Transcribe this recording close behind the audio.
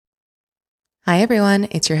Hi everyone,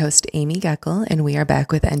 it's your host Amy Geckel, and we are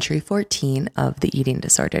back with entry 14 of the Eating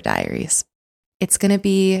Disorder Diaries. It's going to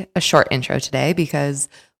be a short intro today because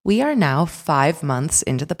we are now 5 months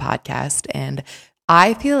into the podcast, and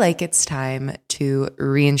I feel like it's time to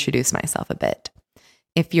reintroduce myself a bit.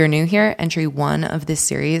 If you're new here, entry 1 of this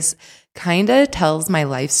series kind of tells my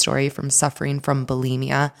life story from suffering from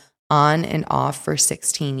bulimia on and off for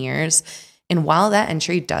 16 years. And while that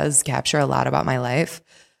entry does capture a lot about my life,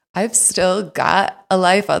 I've still got a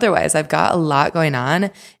life otherwise. I've got a lot going on,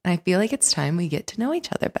 and I feel like it's time we get to know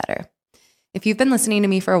each other better. If you've been listening to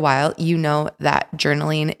me for a while, you know that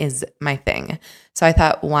journaling is my thing. So I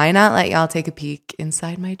thought, why not let y'all take a peek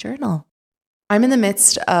inside my journal? I'm in the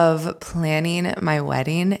midst of planning my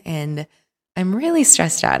wedding, and I'm really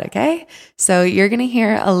stressed out, okay? So you're going to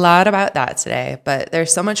hear a lot about that today, but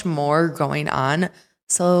there's so much more going on.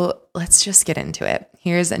 So let's just get into it.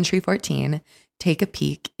 Here's entry 14. Take a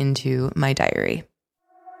peek into my diary.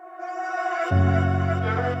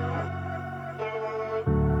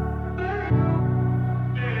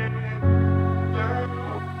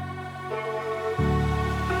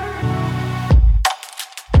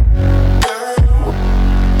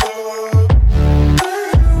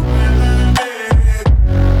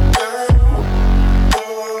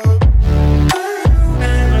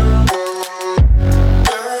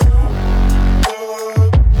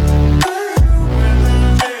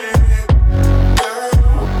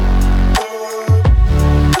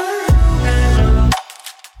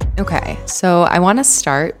 Okay, so I want to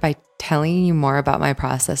start by telling you more about my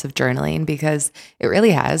process of journaling because it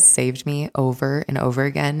really has saved me over and over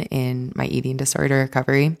again in my eating disorder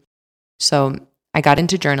recovery. So I got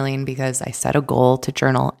into journaling because I set a goal to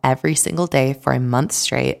journal every single day for a month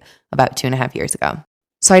straight about 2.5 years ago.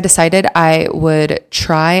 So I decided I would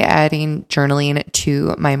try adding journaling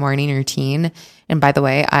to my morning routine. And by the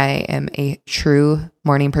way, I am a true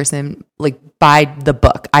morning person, like by the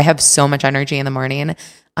book. I have so much energy in the morning.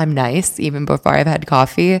 I'm nice even before I've had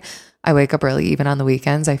coffee. I wake up early even on the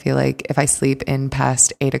weekends. I feel like if I sleep in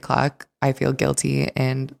past 8 o'clock, I feel guilty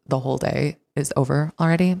and the whole day is over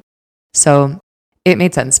already. So it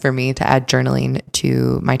made sense for me to add journaling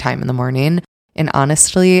to my time in the morning. And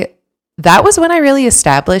honestly, that was when I really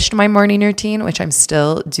established my morning routine, which I'm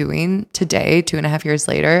still doing today, 2.5 years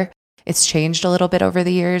later. It's changed a little bit over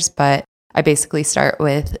the years, but I basically start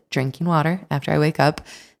with drinking water after I wake up.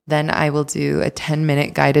 Then I will do a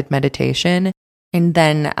 10-minute guided meditation. And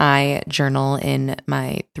then I journal in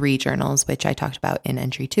my 3 journals, which I talked about in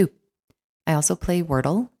entry 2. I also play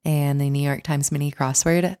Wordle and the New York Times mini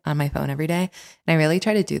crossword on my phone every day. And I really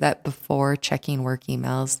try to do that before checking work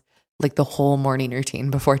emails, like the whole morning routine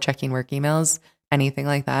before checking work emails, anything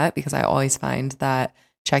like that, because I always find that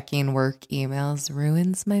checking work emails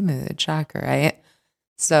ruins my mood. Shocker, right?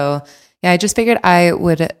 So yeah, I just figured I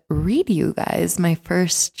would read you guys my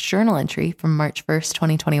first journal entry from March 1st,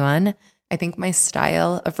 2021. I think my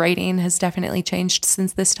style of writing has definitely changed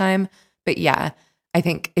since this time. But yeah, I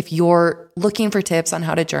think if you're looking for tips on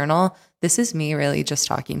how to journal, this is me really just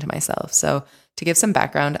talking to myself. So to give some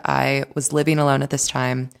background, I was living alone at this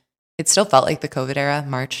time. It still felt like the COVID era,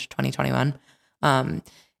 March 2021.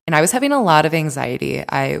 And I was having a lot of anxiety.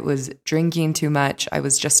 I was drinking too much. I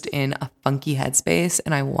was just in a funky headspace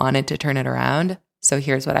and I wanted to turn it around. So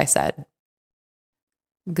here's what I said.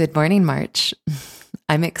 Good morning, March.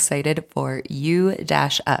 I'm excited for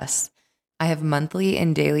you-us. I have monthly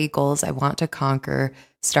and daily goals I want to conquer,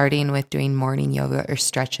 starting with doing morning yoga or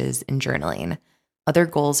stretches and journaling. Other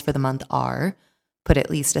goals for the month are put at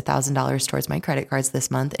least $1,000 towards my credit cards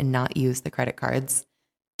this month and not use the credit cards.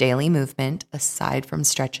 Daily movement, aside from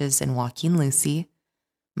stretches and walking loosey.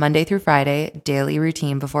 Monday through Friday, daily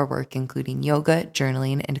routine before work, including yoga,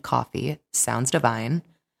 journaling, and coffee. Sounds divine.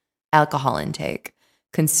 Alcohol intake.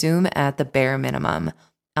 Consume at the bare minimum.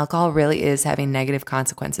 Alcohol really is having negative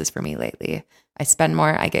consequences for me lately. I spend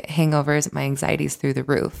more, I get hangovers, my anxiety's through the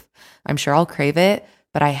roof. I'm sure I'll crave it,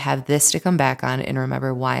 but I have this to come back on and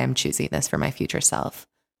remember why I'm choosing this for my future self.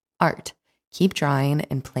 Art. Keep drawing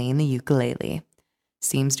and playing the ukulele.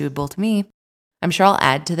 Seems doable to me. I'm sure I'll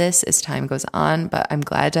add to this as time goes on, but I'm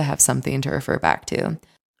glad to have something to refer back to.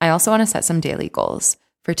 I also want to set some daily goals.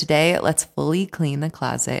 For today, let's fully clean the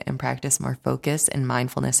closet and practice more focus and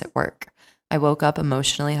mindfulness at work. I woke up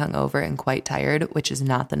emotionally hungover and quite tired, which is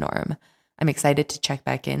not the norm. I'm excited to check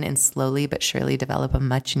back in and slowly but surely develop a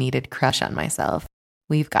much needed crush on myself.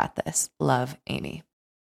 We've got this. Love, Amy.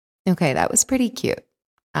 Okay, that was pretty cute.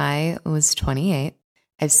 I was 28.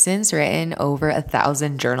 I've since written over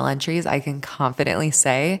 1,000 journal entries, I can confidently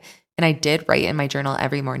say. And I did write in my journal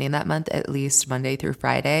every morning that month, at least Monday through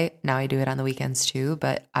Friday. Now I do it on the weekends too,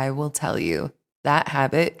 but I will tell you, that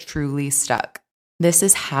habit truly stuck. This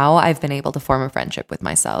is how I've been able to form a friendship with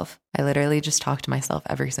myself. I literally just talk to myself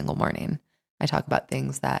every single morning. I talk about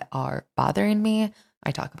things that are bothering me.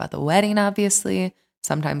 I talk about the wedding, obviously.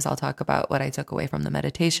 Sometimes I'll talk about what I took away from the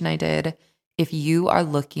meditation I did. If you are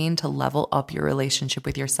looking to level up your relationship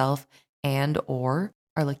with yourself and or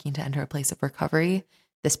are looking to enter a place of recovery,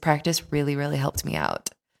 this practice really, really helped me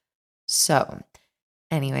out. So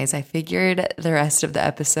anyways, I figured the rest of the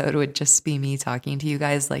episode would just be me talking to you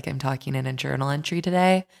guys like I'm talking in a journal entry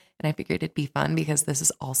today. And I figured it'd be fun because this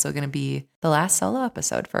is also going to be the last solo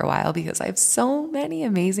episode for a while because I have so many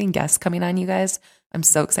amazing guests coming on, you guys. I'm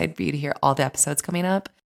so excited for you to hear all the episodes coming up.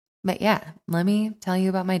 But yeah, let me tell you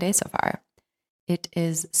about my day so far. It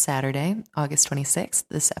is Saturday, August 26th.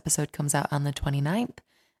 This episode comes out on the 29th.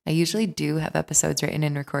 I usually do have episodes written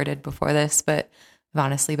and recorded before this, but I've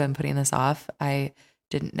honestly been putting this off. I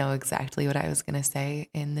didn't know exactly what I was going to say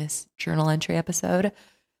in this journal entry episode.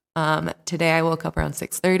 Today I woke up around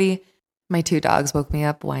 6:30. My 2 dogs woke me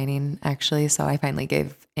up whining, actually, so I finally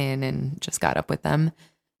gave in and just got up with them.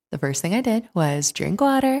 The first thing I did was drink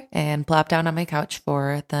water and plop down on my couch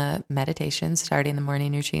for the meditation, starting the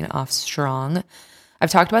morning routine off strong.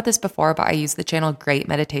 I've talked about this before, but I use the channel Great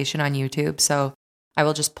Meditation on YouTube, so I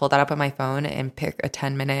will just pull that up on my phone and pick a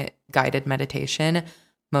 10-minute guided meditation.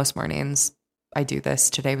 Most mornings I do this.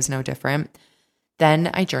 Today was no different.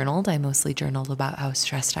 Then I journaled. I mostly journaled about how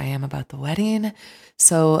stressed I am about the wedding.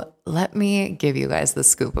 So let me give you guys the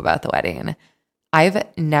scoop about the wedding.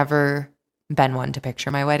 I've never been one to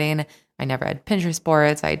picture my wedding. I never had Pinterest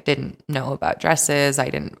boards. I didn't know about dresses. I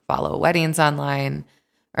didn't follow weddings online.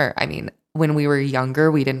 When we were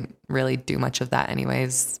younger, we didn't really do much of that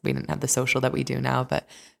anyways. We didn't have the social that we do now, but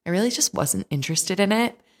I really just wasn't interested in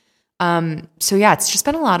it. So yeah, it's just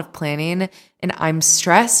been a lot of planning and I'm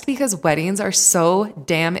stressed because weddings are so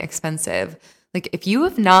damn expensive. Like if you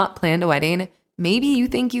have not planned a wedding, maybe you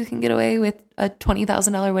think you can get away with a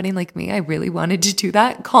 $20,000 wedding like me. I really wanted to do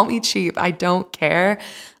that. Call me cheap. I don't care.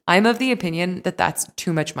 I'm of the opinion that that's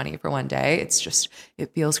too much money for one day.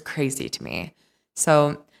 It feels crazy to me.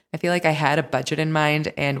 So I feel like I had a budget in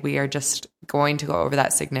mind and we are just going to go over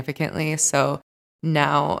that significantly. So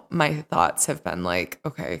now my thoughts have been like,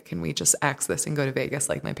 okay, can we just axe this and go to Vegas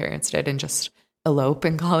like my parents did and just elope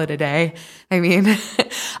and call it a day? I mean,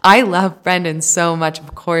 I love Brendan so much,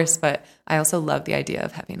 of course, but I also love the idea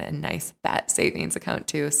of having a nice fat savings account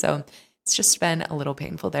too. So it's just been a little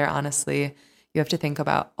painful there, honestly. You have to think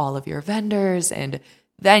about all of your vendors and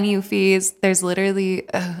venue fees. There's literally,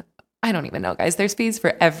 I don't even know, guys. There's fees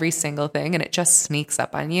for every single thing and it just sneaks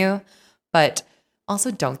up on you. But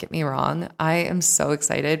also, don't get me wrong. I am so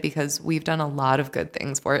excited because we've done a lot of good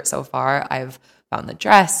things for it so far. I've found the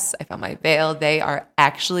dress. I found my veil. They are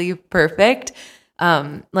actually perfect.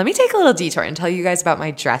 Let me take a little detour and tell you guys about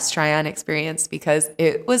my dress try-on experience because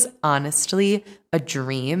it was honestly a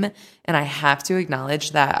dream. And I have to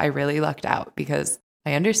acknowledge that I really lucked out because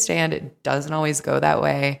I understand it doesn't always go that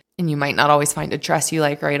way. And you might not always find a dress you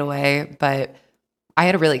like right away, but I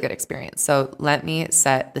had a really good experience. So let me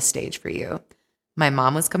set the stage for you. My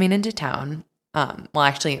mom was coming into town.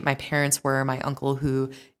 Actually, my parents were. My uncle, who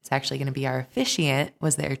is actually going to be our officiant,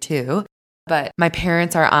 was there too. But my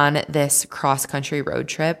parents are on this cross-country road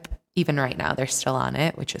trip. Even right now, they're still on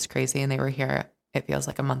it, which is crazy. And they were here, it feels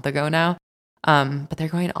like a month ago now. But they're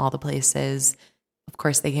going all the places. Of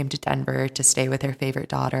course, they came to Denver to stay with their favorite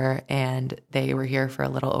daughter. And they were here for a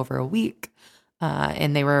little over a week.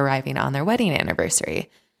 And they were arriving on their wedding anniversary.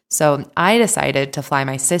 So I decided to fly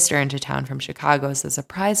my sister into town from Chicago as a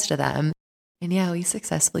surprise to them. And yeah, we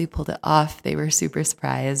successfully pulled it off. They were super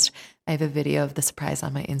surprised. I have a video of the surprise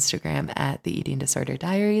on my Instagram at the Eating Disorder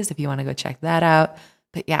Diaries if you want to go check that out.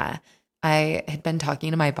 But yeah, I had been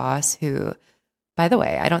talking to my boss who, by the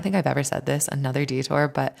way, I don't think I've ever said this, another detour,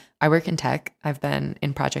 but I work in tech. I've been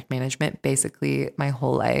in project management basically my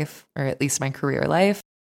whole life, or at least my career life.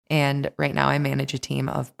 And right now I manage a team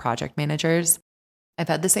of project managers. I've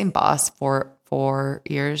had the same boss for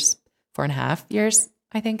 4.5 years,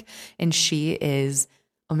 I think. And she is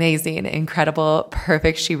amazing, incredible,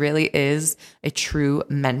 perfect. She really is a true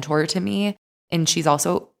mentor to me. And she's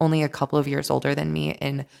also only a couple of years older than me.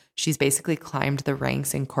 And she's basically climbed the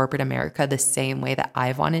ranks in corporate America the same way that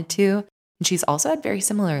I've wanted to. And she's also had very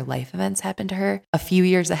similar life events happen to her a few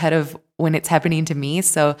years ahead of when it's happening to me.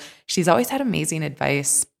 So she's always had amazing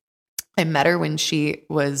advice. I met her when she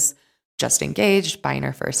was just engaged, buying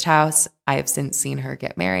her first house. I have since seen her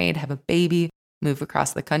get married, have a baby, move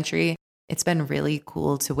across the country. It's been really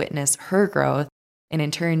cool to witness her growth. And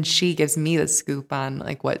in turn, she gives me the scoop on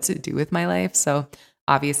like what to do with my life. So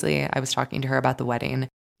obviously I was talking to her about the wedding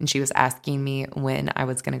and she was asking me when I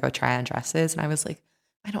was going to go try on dresses. And I was like,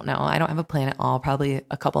 I don't know. I don't have a plan at all, probably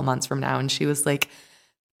a couple months from now. And she was like,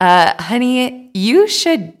 honey, you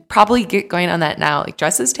should probably get going on that now. Like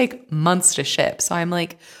dresses take months to ship. So I'm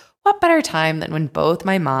like, what better time than when both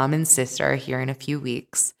my mom and sister are here in a few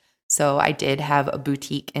weeks? So I did have a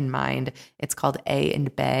boutique in mind. It's called A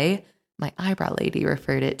and Bay. My eyebrow lady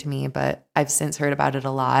referred it to me, but I've since heard about it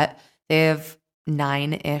a lot. They have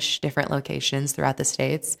 9-ish different locations throughout the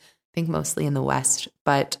States, I think mostly in the West.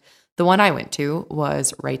 But the one I went to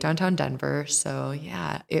was right downtown Denver. So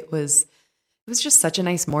yeah, it was just such a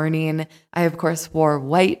nice morning. I, of course, wore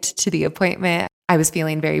white to the appointment. I was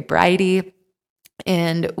feeling very bridey.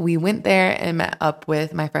 And we went there and met up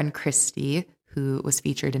with my friend Christy, who was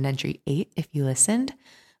featured in Entry 8, if you listened.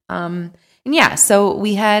 And yeah, so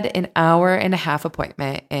we had an hour-and-a-half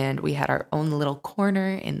appointment, and we had our own little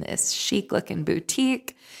corner in this chic-looking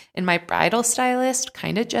boutique. And my bridal stylist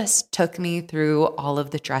kind of just took me through all of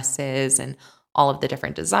the dresses and all of the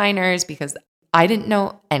different designers because I didn't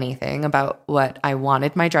know anything about what I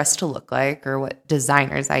wanted my dress to look like or what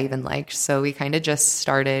designers I even liked. So we kind of just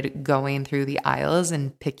started going through the aisles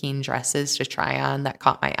and picking dresses to try on that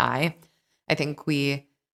caught my eye. I think we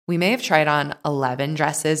may have tried on 11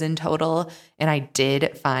 dresses in total, and I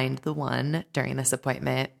did find the one during this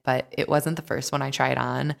appointment, but it wasn't the first one I tried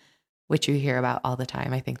on, which you hear about all the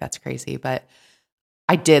time. I think that's crazy, but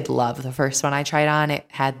I did love the first one I tried on. It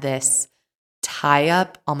had this tie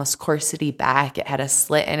up, almost corsety back. It had a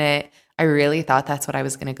slit in it. I really thought that's what I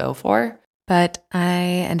was going to go for, but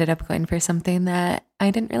I ended up going for something that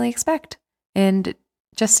I didn't really expect. And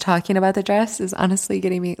just talking about the dress is honestly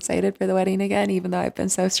getting me excited for the wedding again, even though I've been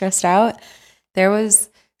so stressed out. There was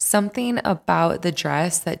something about the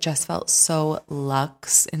dress that just felt so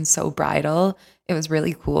luxe and so bridal. It was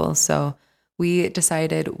really cool. So we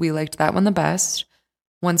decided we liked that one the best.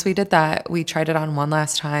 Once we did that, we tried it on one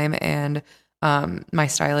last time, and my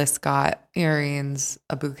stylist got earrings,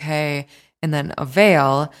 a bouquet, and then a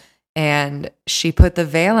veil. And she put the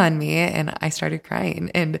veil on me and I started crying.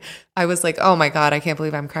 And I was like, oh my God, I can't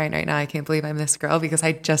believe I'm crying right now. I can't believe I'm this girl because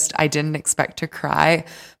I didn't expect to cry.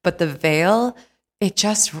 But the veil, it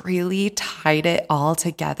just really tied it all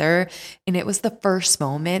together. And it was the first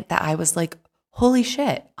moment that I was like, holy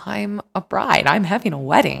shit, I'm a bride. I'm having a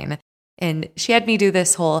wedding. And she had me do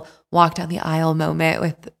this whole walk down the aisle moment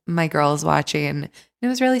with my girls watching. And it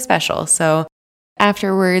was really special. So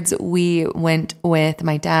afterwards, we went with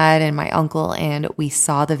my dad and my uncle and we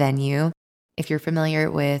saw the venue. If you're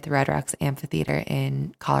familiar with Red Rocks Amphitheater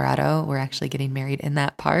in Colorado, we're actually getting married in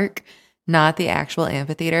that park. Not the actual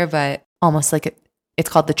amphitheater, but almost like it's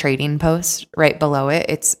called the Trading Post right below it.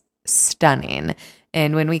 It's stunning.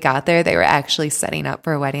 And when we got there, they were actually setting up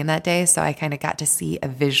for a wedding that day. So I kind of got to see a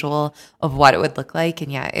visual of what it would look like.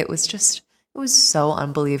 And yeah, it was so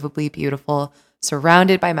unbelievably beautiful,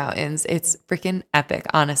 surrounded by mountains. It's freaking epic,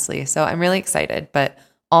 honestly. So I'm really excited, but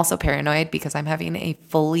also paranoid because I'm having a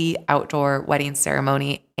fully outdoor wedding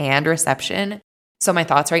ceremony and reception. So my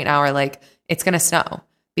thoughts right now are like, it's going to snow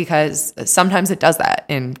because sometimes it does that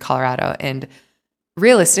in Colorado. And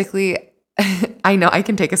realistically, I know I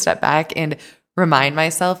can take a step back and remind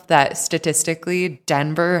myself that statistically,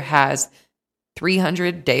 Denver has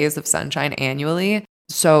 300 days of sunshine annually.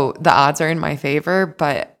 So the odds are in my favor,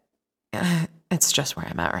 but it's just where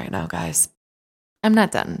I'm at right now, guys. I'm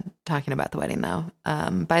not done talking about the wedding though.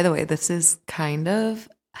 By the way, this is kind of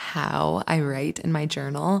how I write in my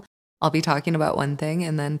journal. I'll be talking about one thing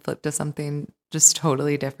and then flip to something just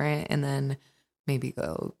totally different and then maybe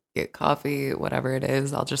go get coffee, whatever it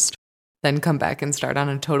is. I'll just then come back and start on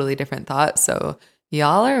a totally different thought. So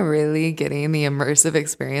y'all are really getting the immersive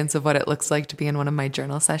experience of what it looks like to be in one of my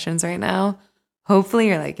journal sessions right now. Hopefully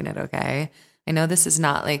you're liking it, okay? I know this is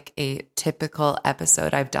not like a typical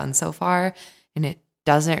episode I've done so far, and it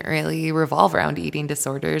doesn't really revolve around eating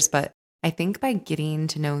disorders, but I think by getting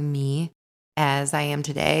to know me as I am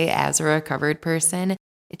today, as a recovered person,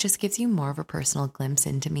 it just gives you more of a personal glimpse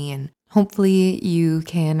into me, and hopefully you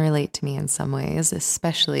can relate to me in some ways,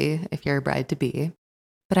 especially if you're a bride-to-be.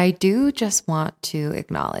 But I do just want to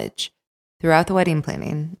acknowledge, throughout the wedding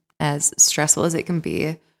planning, as stressful as it can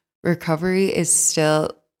be, recovery is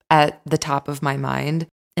still at the top of my mind.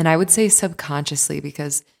 And I would say subconsciously,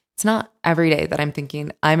 because it's not every day that I'm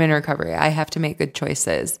thinking I'm in recovery. I have to make good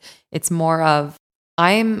choices. It's more of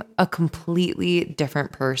I'm a completely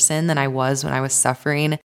different person than I was when I was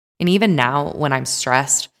suffering. And even now when I'm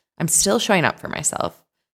stressed, I'm still showing up for myself.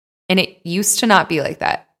 And it used to not be like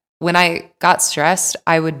that. When I got stressed,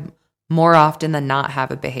 I would more often than not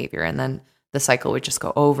have a behavior, and then the cycle would just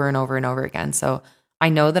go over and over and over again. So I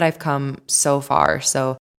know that I've come so far.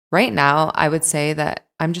 So right now, I would say that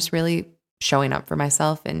I'm just really showing up for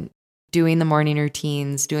myself and doing the morning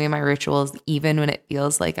routines, doing my rituals, even when it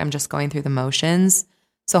feels like I'm just going through the motions.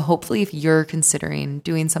 So hopefully, if you're considering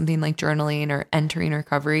doing something like journaling or entering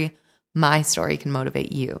recovery, my story can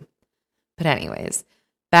motivate you. But anyways,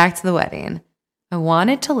 back to the wedding. I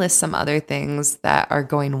wanted to list some other things that are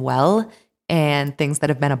going well and things that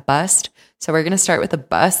have been a bust. So we're going to start with the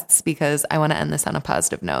busts because I want to end this on a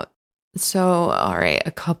positive note. So, all right,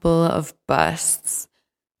 a couple of busts.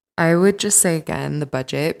 I would just say again, the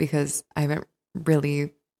budget, because I haven't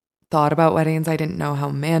really thought about weddings. I didn't know how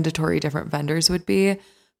mandatory different vendors would be,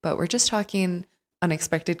 but we're just talking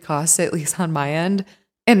unexpected costs, at least on my end.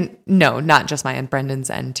 And no, not just my end, Brendan's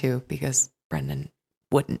end too, because Brendan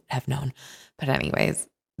wouldn't have known. But anyways,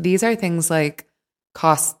 these are things like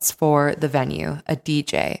costs for the venue, a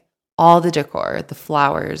DJ, all the decor, the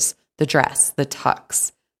flowers, the dress, the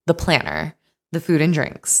tux, the planner, the food and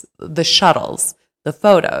drinks, the shuttles, the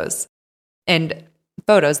photos. And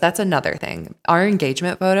photos, that's another thing. Our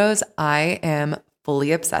engagement photos, I am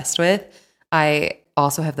fully obsessed with. I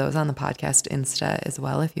also have those on the podcast Insta as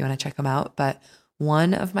well if you want to check them out. But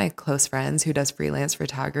one of my close friends who does freelance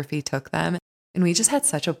photography took them, and we just had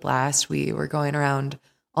such a blast. We were going around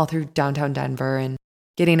all through downtown Denver and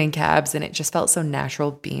getting in cabs, and it just felt so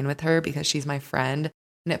natural being with her because she's my friend,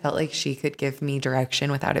 and it felt like she could give me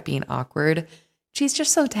direction without it being awkward. She's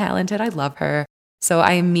just so talented. I love her. So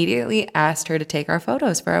I immediately asked her to take our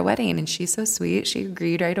photos for our wedding, and she's so sweet. She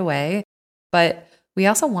agreed right away. But we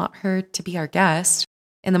also want her to be our guest.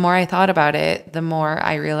 And the more I thought about it, the more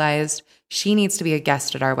I realized she needs to be a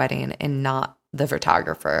guest at our wedding and not the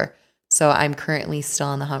photographer. So I'm currently still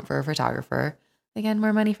on the hunt for a photographer. Again,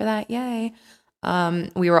 more money for that. Yay.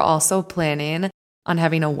 We were also planning on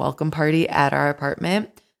having a welcome party at our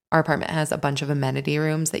apartment. Our apartment has a bunch of amenity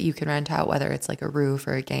rooms that you can rent out, whether it's like a roof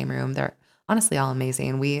or a game room. They're honestly all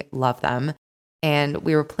amazing. We love them. And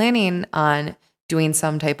we were planning on doing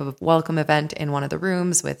some type of welcome event in one of the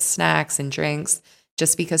rooms with snacks and drinks,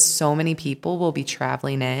 just because so many people will be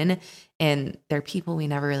traveling in and they're people we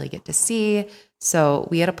never really get to see. So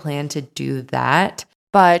we had a plan to do that,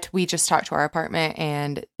 but we just talked to our apartment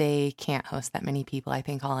and they can't host that many people. I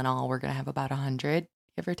think all in all, we're going to have about 100,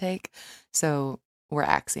 give or take. So we're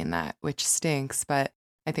axing that, which stinks, but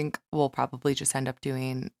I think we'll probably just end up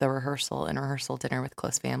doing the rehearsal and rehearsal dinner with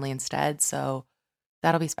close family instead. So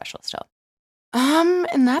that'll be special still.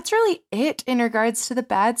 And that's really it in regards to the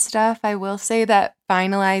bad stuff. I will say that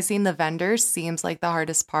finalizing the vendors seems like the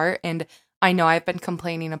hardest part. And I know I've been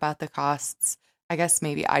complaining about the costs. I guess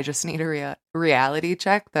maybe I just need a reality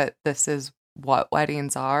check that this is what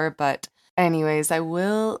weddings are. But anyways,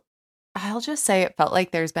 I'll just say it felt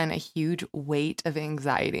like there's been a huge weight of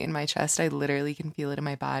anxiety in my chest. I literally can feel it in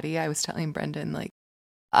my body. I was telling Brendan, like,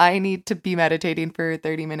 I need to be meditating for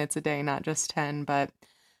 30 minutes a day, not just 10, but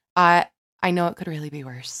I know it could really be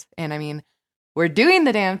worse. And I mean, we're doing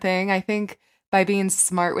the damn thing. I think by being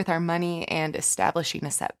smart with our money and establishing a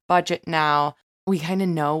set budget now, we kind of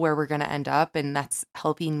know where we're going to end up. And that's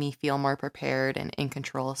helping me feel more prepared and in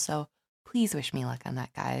control. So please wish me luck on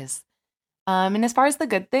that, guys. And as far as the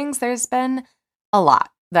good things, there's been a lot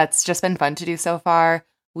that's just been fun to do so far.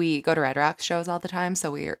 We go to Red Rocks shows all the time. So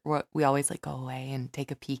we always like go away and take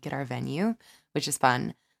a peek at our venue, which is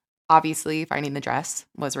fun. Obviously, finding the dress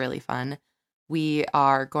was really fun. We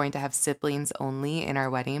are going to have siblings only in our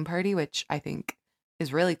wedding party, which I think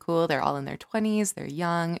is really cool. They're all in their 20s. They're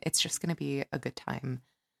young. It's just going to be a good time.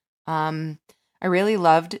 I really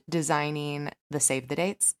loved designing the save the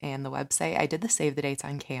dates and the website. I did the save the dates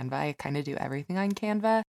on Canva. I kind of do everything on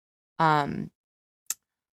Canva.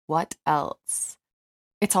 What else?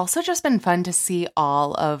 It's also just been fun to see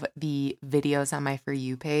all of the videos on my For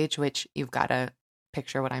You page, which you've got to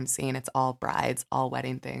picture what I'm seeing. It's all brides, all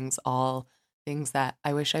wedding things, all things that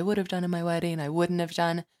I wish I would have done in my wedding, I wouldn't have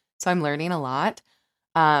done. So I'm learning a lot.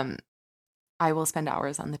 I will spend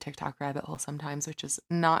hours on the TikTok rabbit hole sometimes, which is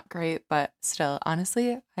not great, but still,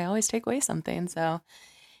 honestly, I always take away something. So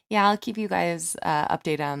yeah, I'll keep you guys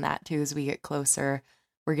updated on that too as we get closer.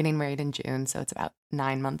 We're getting married in June, so it's about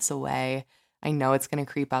 9 months away. I know it's going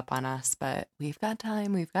to creep up on us, but we've got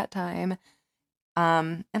time. We've got time.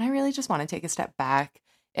 And I really just want to take a step back.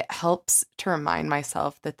 It helps to remind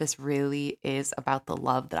myself that this really is about the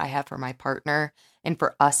love that I have for my partner and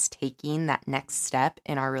for us taking that next step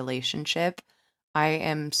in our relationship. I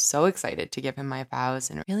am so excited to give him my vows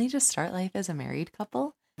and really just start life as a married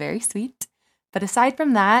couple. Very sweet. But aside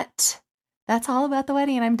from that, that's all about the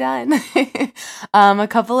wedding. I'm done. A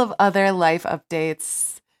couple of other life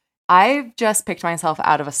updates. I've just picked myself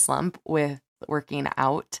out of a slump with working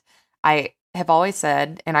out. I have always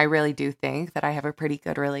said, and I really do think that I have a pretty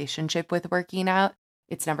good relationship with working out.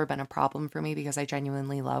 It's never been a problem for me because I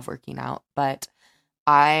genuinely love working out, but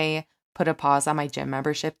I put a pause on my gym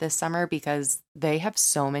membership this summer because they have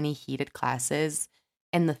so many heated classes,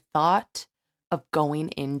 and the thought of going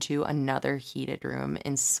into another heated room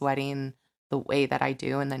and sweating the way that I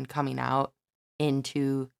do and then coming out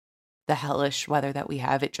into the hellish weather that we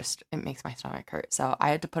have, it makes my stomach hurt. So I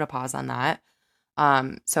had to put a pause on that.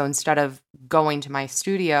 So instead of going to my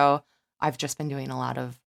studio, I've just been doing a lot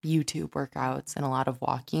of YouTube workouts and a lot of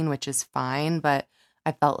walking, which is fine, but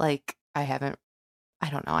I felt like I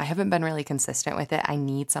don't know, I haven't been really consistent with it. I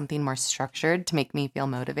need something more structured to make me feel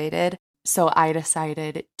motivated. So I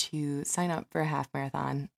decided to sign up for a half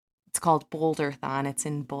marathon. It's called Boulderthon. It's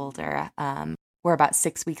in Boulder. We're about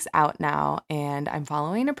 6 weeks out now, and I'm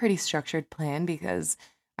following a pretty structured plan because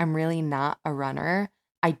I'm really not a runner.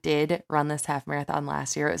 I did run this half marathon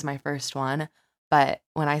last year. It was my first one, but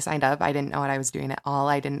when I signed up, I didn't know what I was doing at all.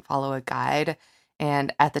 I didn't follow a guide,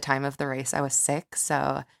 and at the time of the race, I was sick,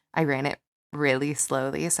 so I ran it really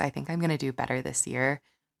slowly. So I think I'm going to do better this year.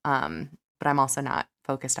 But I'm also not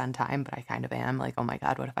focused on time, but I kind of am. Like, oh my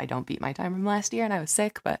God, what if I don't beat my time from last year and I was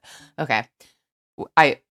sick? But okay.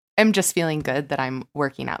 I am just feeling good that I'm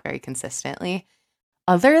working out very consistently.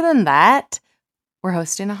 Other than that, we're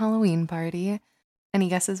hosting a Halloween party. Any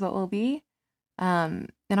guesses what will be? And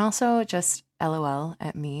also just LOL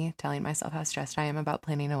at me telling myself how stressed I am about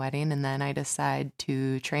planning a wedding. And then I decide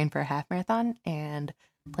to train for a half marathon and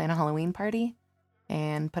plan a Halloween party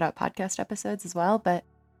and put out podcast episodes as well. But,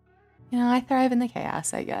 I thrive in the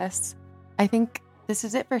chaos, I guess. I think this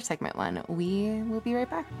is it for segment 1. We will be right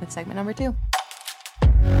back with segment number 2.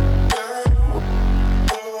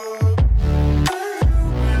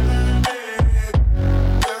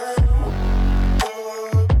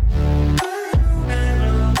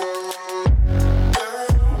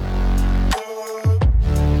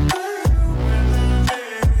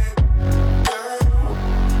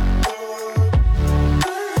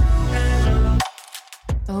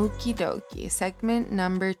 Okie dokie. Segment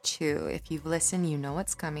number 2. If you've listened, you know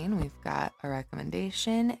what's coming. We've got a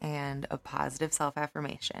recommendation and a positive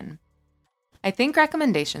self-affirmation. I think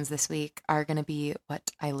recommendations this week are going to be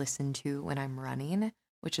what I listen to when I'm running,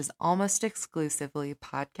 which is almost exclusively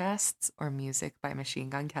podcasts or music by Machine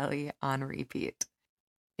Gun Kelly on repeat.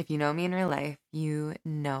 If you know me in real life, you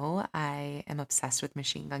know I am obsessed with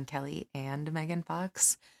Machine Gun Kelly and Megan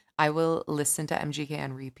Fox. I will listen to MGK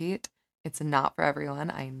on repeat. It's not for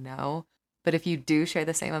everyone, I know. But if you do share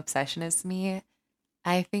the same obsession as me,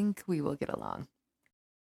 I think we will get along.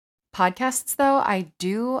 Podcasts, though, I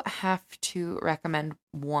do have to recommend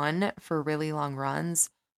one for really long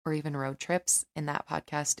runs or even road trips. And that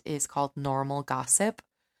podcast is called Normal Gossip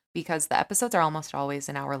because the episodes are almost always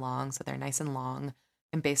an hour long. So they're nice and long.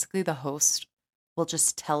 And basically, the host will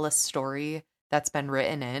just tell a story that's been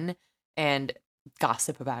written in and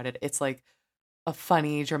gossip about it. It's like a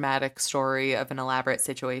funny, dramatic story of an elaborate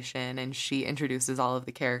situation, and she introduces all of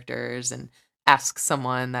the characters and asks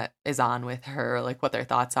someone that is on with her like what their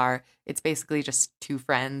thoughts are. It's basically just two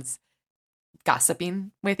friends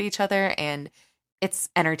gossiping with each other, and it's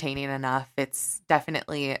entertaining enough. It's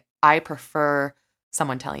definitely, I prefer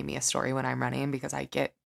someone telling me a story when I'm running because I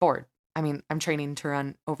get bored. I mean, I'm training to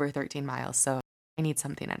run over 13 miles, so I need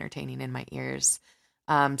something entertaining in my ears.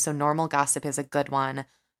 So Normal Gossip is a good one.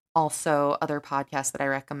 Also, other podcasts that I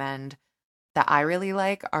recommend that I really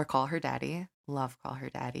like are Call Her Daddy. Love Call Her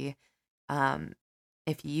Daddy.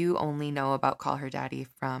 If you only know about Call Her Daddy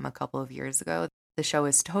from a couple of years ago, the show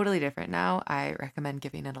is totally different now. I recommend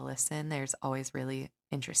giving it a listen. There's always really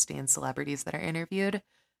interesting celebrities that are interviewed.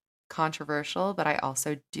 Controversial, but I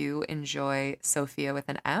also do enjoy Sophia with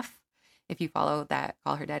an F. If you follow that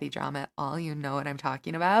Call Her Daddy drama at all, you know what I'm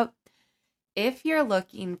talking about. If you're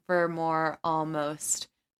looking for more almost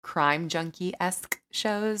Crime Junkie-esque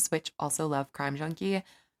shows, which also love Crime Junkie,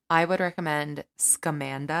 I would recommend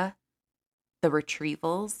Scamanda, The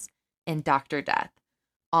Retrievals, and Dr. Death.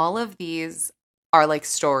 All of these are like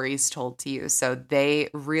stories told to you, so they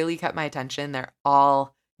really kept my attention. They're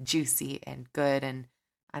all juicy and good, and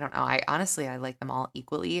I don't know, I like them all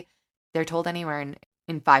equally. They're told anywhere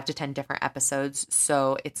in 5 to 10 different episodes,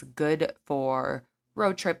 so it's good for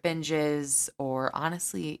road trip binges, or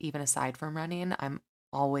honestly, even aside from running, I'm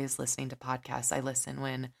always listening to podcasts. I listen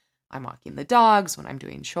when I'm walking the dogs, when I'm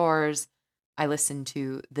doing chores. I listen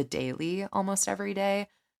to The Daily almost every day.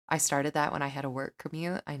 I started that when I had a work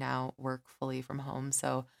commute. I now work fully from home,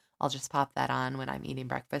 so I'll just pop that on when I'm eating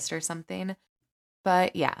breakfast or something.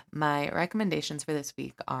 But yeah, my recommendations for this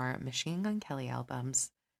week are Machine Gun Kelly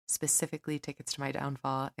albums, specifically Tickets to My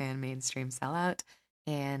Downfall and Mainstream Sellout,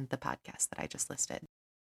 and the podcast that I just listed.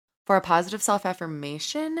 For a positive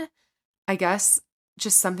self-affirmation, I guess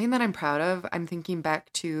just something that I'm proud of. I'm thinking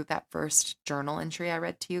back to that first journal entry I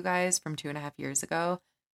read to you guys from 2.5 years ago.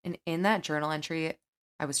 And in that journal entry,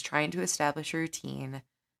 I was trying to establish a routine.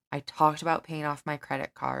 I talked about paying off my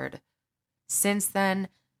credit card. Since then,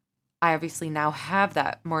 I obviously now have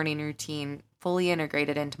that morning routine fully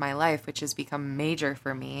integrated into my life, which has become major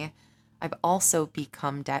for me. I've also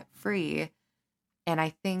become debt-free. And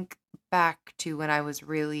I think back to when I was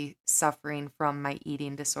really suffering from my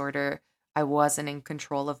eating disorder, I wasn't in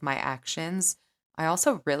control of my actions. I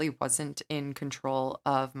also really wasn't in control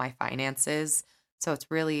of my finances. So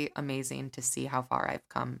it's really amazing to see how far I've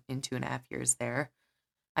come in 2.5 years there.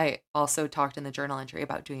 I also talked in the journal entry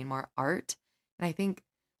about doing more art. And I think,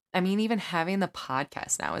 even having the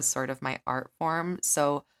podcast now is sort of my art form.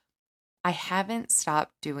 So I haven't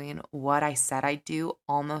stopped doing what I said I'd do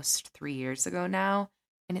almost 3 years ago now,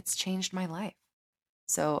 and it's changed my life.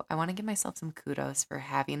 So I want to give myself some kudos for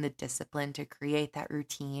having the discipline to create that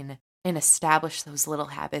routine and establish those little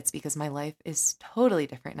habits, because my life is totally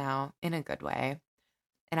different now in a good way.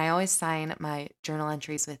 And I always sign my journal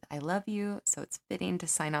entries with I love you. So it's fitting to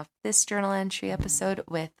sign off this journal entry episode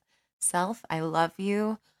with self, I love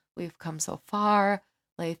you. We've come so far.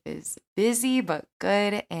 Life is busy but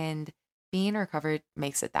good, and being recovered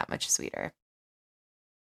makes it that much sweeter.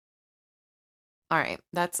 All right,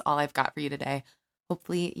 that's all I've got for you today.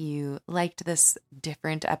 Hopefully you liked this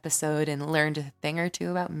different episode and learned a thing or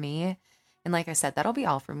two about me. And like I said, that'll be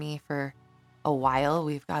all for me for a while.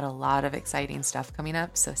 We've got a lot of exciting stuff coming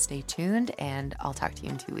up, so stay tuned, and I'll talk to you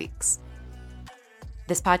in 2 weeks.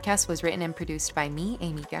 This podcast was written and produced by me,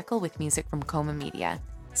 Amy Geckel, with music from Coma Media.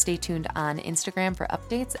 Stay tuned on Instagram for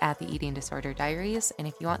updates at the Eating Disorder Diaries. And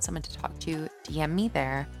if you want someone to talk to, DM me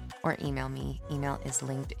there or email me. Email is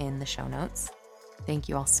linked in the show notes. Thank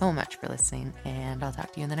you all so much for listening, and I'll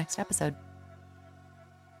talk to you in the next episode.